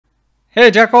Hey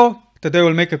Jackal! Today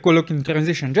we'll make a cool looking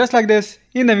transition just like this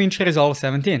in DaVinci Resolve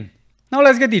 17. Now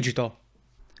let's get digital.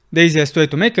 The easiest way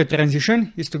to make a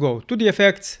transition is to go to the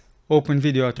effects, open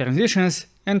video transitions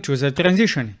and choose a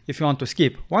transition. If you want to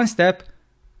skip one step,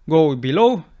 go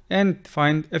below and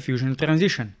find a fusion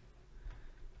transition.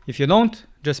 If you don't,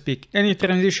 just pick any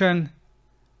transition,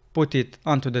 put it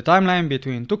onto the timeline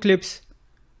between two clips,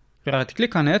 right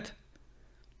click on it,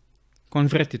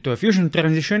 convert it to a fusion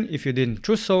transition if you didn't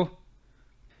choose so,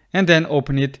 and then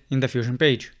open it in the Fusion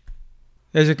page.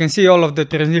 As you can see, all of the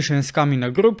transitions come in a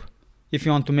group. If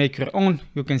you want to make your own,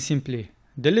 you can simply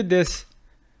delete this,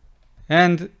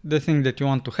 and the thing that you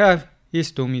want to have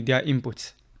is two media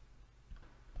inputs.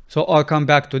 So I'll come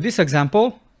back to this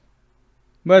example,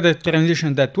 but the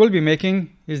transition that we'll be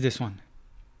making is this one.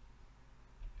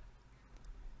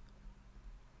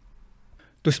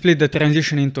 To split the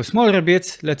transition into smaller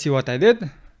bits, let's see what I did.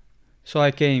 So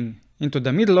I came into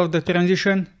the middle of the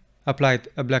transition, applied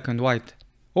a black and white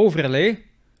overlay,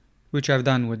 which I've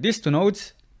done with these two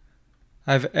nodes.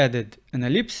 I've added an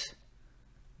ellipse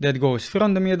that goes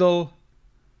from the middle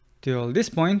till this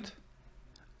point.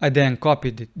 I then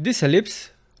copied this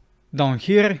ellipse down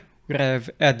here where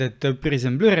I've added the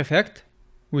prism blur effect,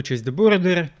 which is the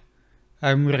border.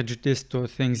 I merged these two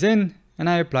things in and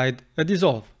I applied a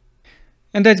dissolve.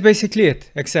 And that's basically it,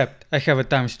 except I have a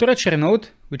time stretcher node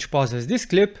which pauses this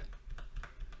clip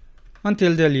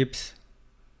until the ellipse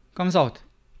comes out,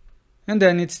 and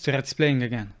then it starts playing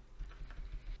again.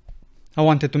 I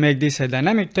wanted to make this a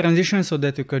dynamic transition so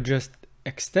that you could just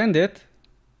extend it,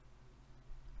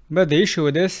 but the issue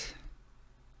with this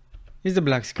is the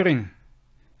black screen.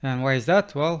 And why is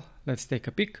that? Well, let's take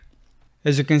a peek.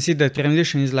 As you can see, the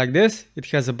transition is like this. It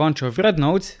has a bunch of red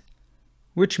nodes,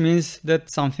 which means that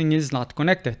something is not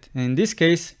connected. And in this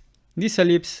case, this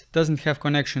ellipse doesn't have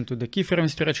connection to the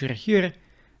keyframe stretcher here,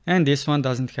 and this one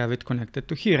doesn't have it connected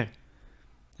to here.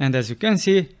 And as you can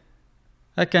see,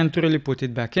 I can't really put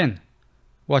it back in.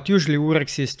 What usually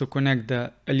works is to connect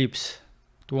the ellipse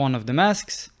to one of the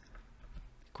masks,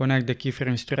 connect the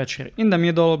keyframe stretcher in the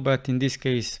middle, but in this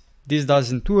case this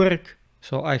doesn't work,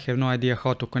 so I have no idea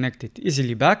how to connect it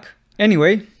easily back.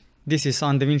 Anyway, this is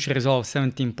on DaVinci Resolve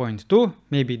 17.2,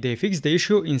 maybe they fixed the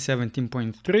issue in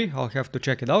 17.3, I'll have to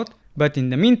check it out. But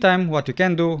in the meantime, what you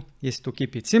can do is to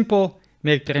keep it simple,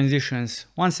 make transitions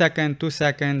 1 second, 2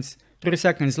 seconds, 3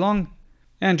 seconds long,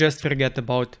 and just forget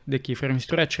about the keyframe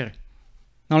stretcher.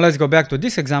 Now let's go back to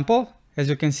this example. As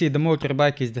you can see, the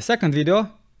motorbike is the second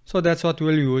video, so that's what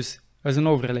we'll use as an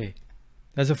overlay,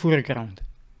 as a foreground.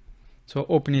 So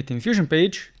open it in Fusion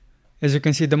page. As you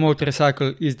can see, the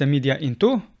motorcycle is the media in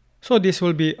 2, so this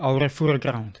will be our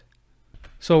foreground.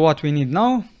 So what we need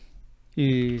now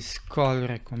is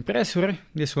color compressor.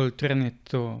 This will turn it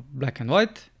to black and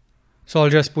white. So I'll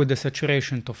just put the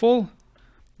saturation to full.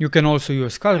 You can also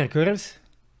use color curves.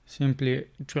 Simply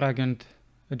drag and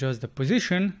adjust the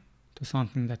position to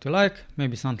something that you like,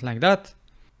 maybe something like that.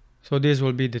 So these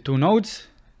will be the two nodes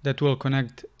that will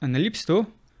connect an ellipse to.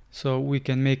 So we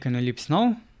can make an ellipse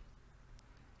now,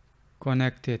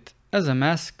 connect it as a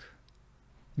mask.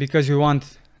 Because we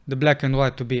want the black and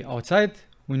white to be outside,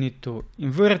 we need to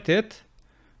invert it.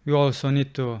 We also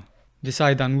need to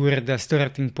decide on where the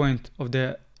starting point of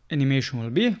the animation will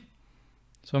be.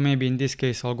 So maybe in this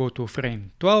case I'll go to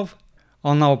frame 12.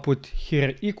 I'll now put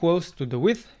here equals to the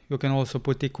width. You can also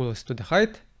put equals to the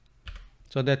height,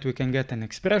 so that we can get an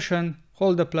expression.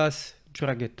 Hold the plus,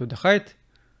 drag it to the height,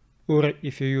 or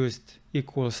if you used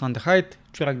equals on the height,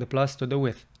 drag the plus to the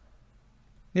width.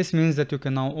 This means that you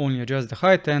can now only adjust the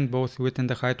height, and both width and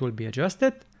the height will be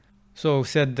adjusted. So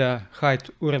set the height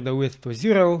or the width to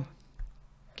 0,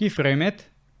 keyframe it,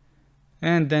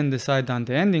 and then decide on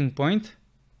the ending point,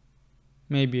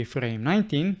 maybe frame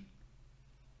 19,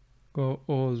 go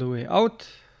all the way out,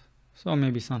 so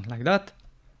maybe something like that.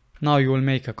 Now you will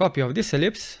make a copy of this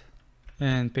ellipse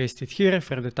and paste it here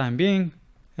for the time being.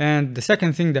 And the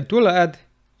second thing that we'll add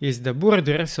is the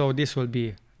border, so this will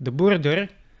be the border.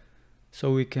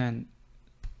 So we can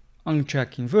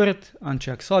uncheck invert,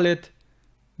 uncheck solid,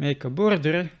 make a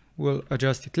border, we'll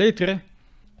adjust it later.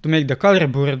 To make the color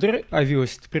border, I've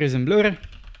used prism blur,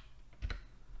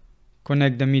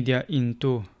 connect the media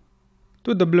into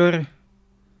to the blur,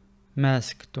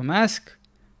 mask to mask,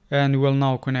 and we'll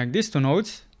now connect these two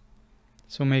nodes.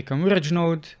 So make a merge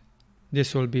node,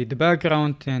 this will be the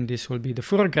background and this will be the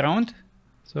foreground.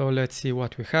 So let's see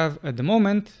what we have at the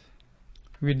moment.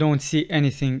 We don't see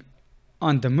anything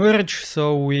on the merge,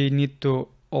 so we need to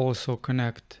also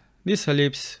connect this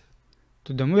ellipse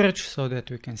to the merge so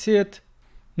that we can see it.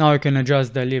 Now we can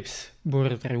adjust the ellipse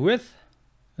border width.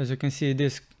 As you can see,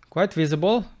 this quite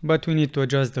visible, but we need to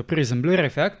adjust the prism blur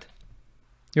effect.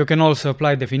 You can also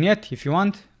apply the vignette if you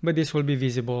want, but this will be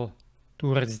visible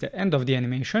towards the end of the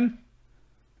animation.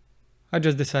 I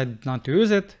just decided not to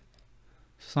use it.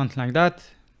 Something like that.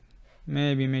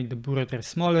 Maybe make the border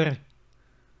smaller.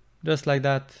 Just like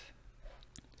that.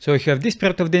 So you have this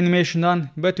part of the animation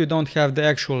done, but you don't have the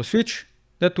actual switch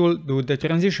that will do the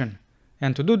transition.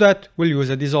 And to do that, we'll use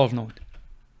a dissolve node.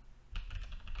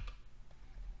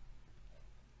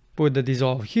 Put the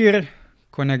dissolve here,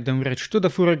 connect the merge to the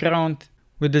foreground,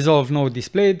 with dissolve node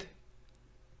displayed.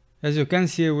 As you can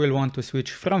see, we'll want to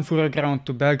switch from foreground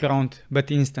to background,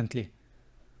 but instantly.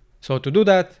 So to do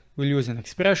that, we'll use an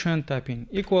expression, type in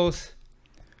equals.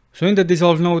 So in the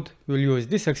dissolve node, we'll use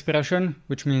this expression,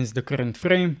 which means the current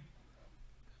frame.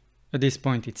 At this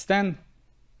point it's 10.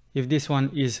 If this one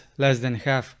is less than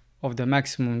half of the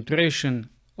maximum duration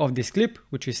of this clip,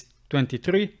 which is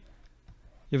 23.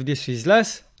 If this is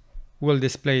less, we'll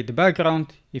display the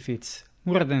background. If it's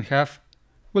more than half,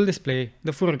 we'll display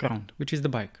the foreground, which is the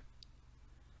bike.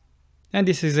 And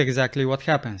this is exactly what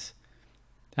happens.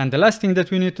 And the last thing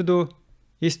that we need to do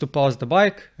is to pause the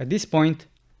bike at this point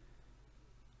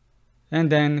and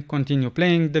then continue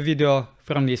playing the video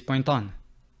from this point on.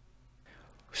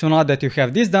 So now that you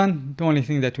have this done, the only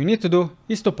thing that we need to do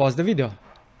is to pause the video,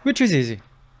 which is easy.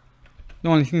 The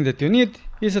only thing that you need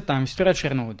is a time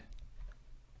stretcher node.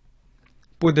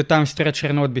 Put the time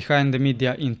stretcher node behind the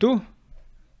media in 2.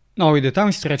 Now with the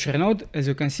time stretcher node, as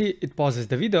you can see, it pauses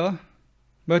the video,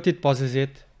 but it pauses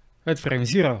it at frame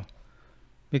 0.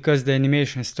 Because the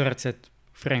animation starts at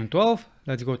frame 12,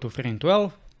 let's go to frame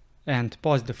 12 and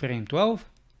pause the frame 12.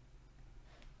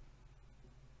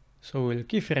 So we'll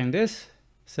keyframe this,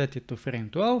 set it to frame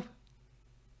 12.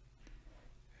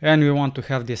 And we want to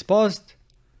have this paused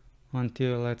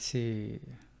until, let's see,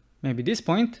 maybe this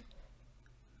point.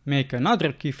 Make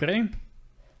another keyframe,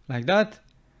 like that.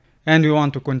 And we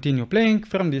want to continue playing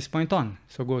from this point on.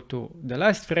 So go to the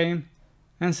last frame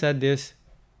and set this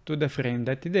to the frame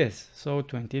that it is, so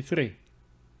 23.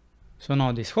 So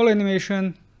now this whole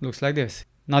animation looks like this.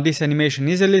 Now this animation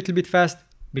is a little bit fast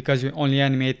because you only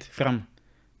animate from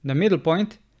the middle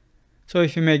point. So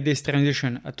if you make this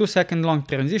transition a 2-second long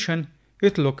transition,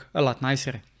 it will look a lot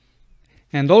nicer.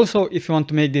 And also if you want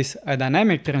to make this a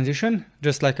dynamic transition,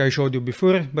 just like I showed you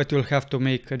before, but you'll have to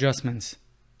make adjustments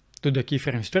to the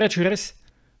keyframe stretchers,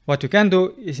 what you can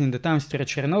do is in the time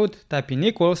stretcher node, type in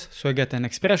equals, so you get an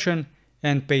expression,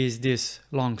 and paste this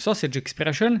long sausage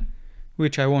expression,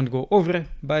 which I won't go over,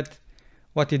 but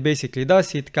what it basically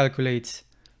does, it calculates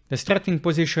the starting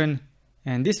position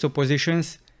and these two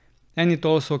positions, and it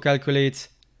also calculates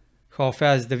how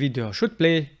fast the video should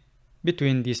play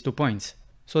between these 2 points,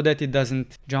 so that it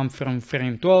doesn't jump from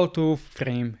frame 12 to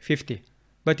frame 50,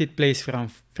 but it plays from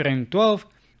frame 12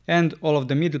 and all of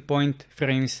the middle point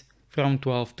frames from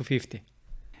 12 to 50.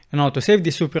 And now to save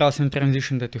this super awesome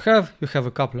transition that you have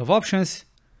a couple of options.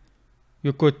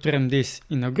 You could trim this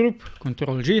in a group,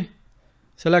 Ctrl G,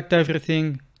 select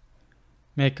everything,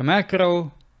 make a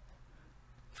macro,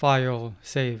 file,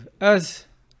 save as,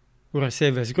 or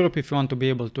save as group if you want to be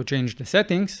able to change the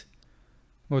settings.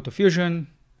 Go to Fusion,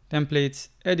 Templates,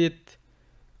 Edit,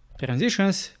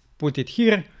 Transitions, put it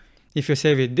here. If you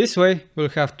save it this way, you'll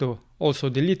have to also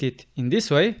delete it in this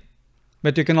way.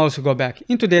 But you can also go back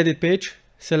into the edit page,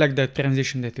 select the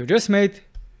transition that you just made,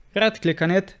 right click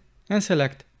on it and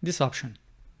select this option.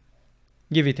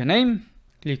 Give it a name,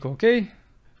 click OK.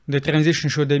 The transition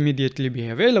should immediately be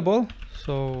available,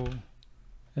 so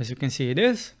as you can see it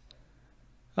is.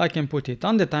 I can put it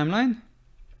on the timeline.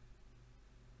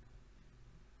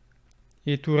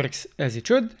 It works as it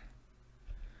should.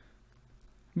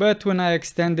 But when I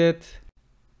extend it,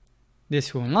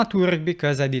 this will not work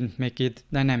because I didn't make it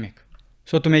dynamic.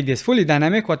 So to make this fully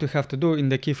dynamic, what you have to do in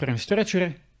the keyframe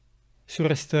stretcher,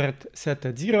 source start set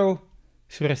at 0,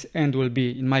 source end will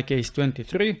be in my case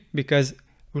 23 because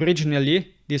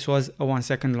originally this was a 1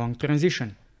 second long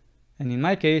transition. And in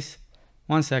my case,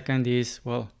 1 second is,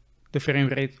 well, the frame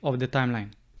rate of the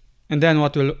timeline. And then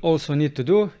what we'll also need to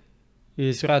do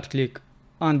is right click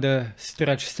on the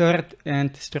stretch start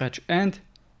and stretch end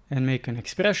and make an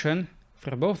expression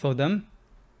for both of them.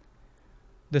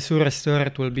 The source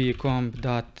start will be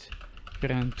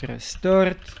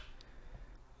comp.render_start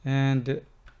and the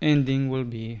ending will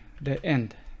be the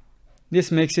end.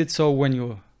 This makes it so when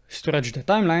you stretch the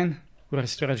timeline or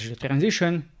stretch the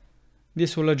transition,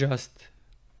 this will adjust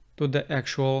to the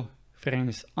actual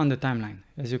frames on the timeline.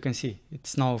 As you can see,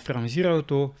 it's now from 0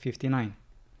 to 59.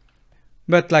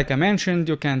 But like I mentioned,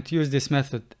 you can't use this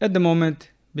method at the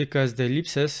moment because the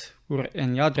ellipses or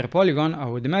any other polygon, I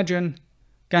would imagine,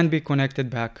 can be connected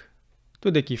back to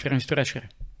the keyframe stretcher.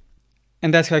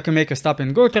 And that's how you can make a stop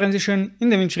and go transition in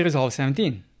DaVinci Resolve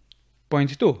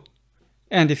 17.2.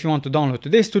 And if you want to download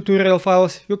today's tutorial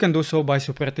files, you can do so by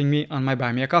supporting me on my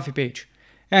Buy Me a Coffee page.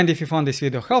 And if you found this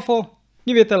video helpful,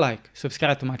 give it a like,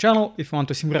 subscribe to my channel if you want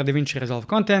to see more DaVinci Resolve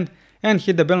content, and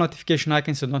hit the bell notification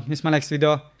icon so don't miss my next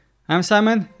video. I'm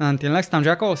Simon, and until next time,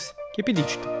 Jackalls, keep it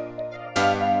digital.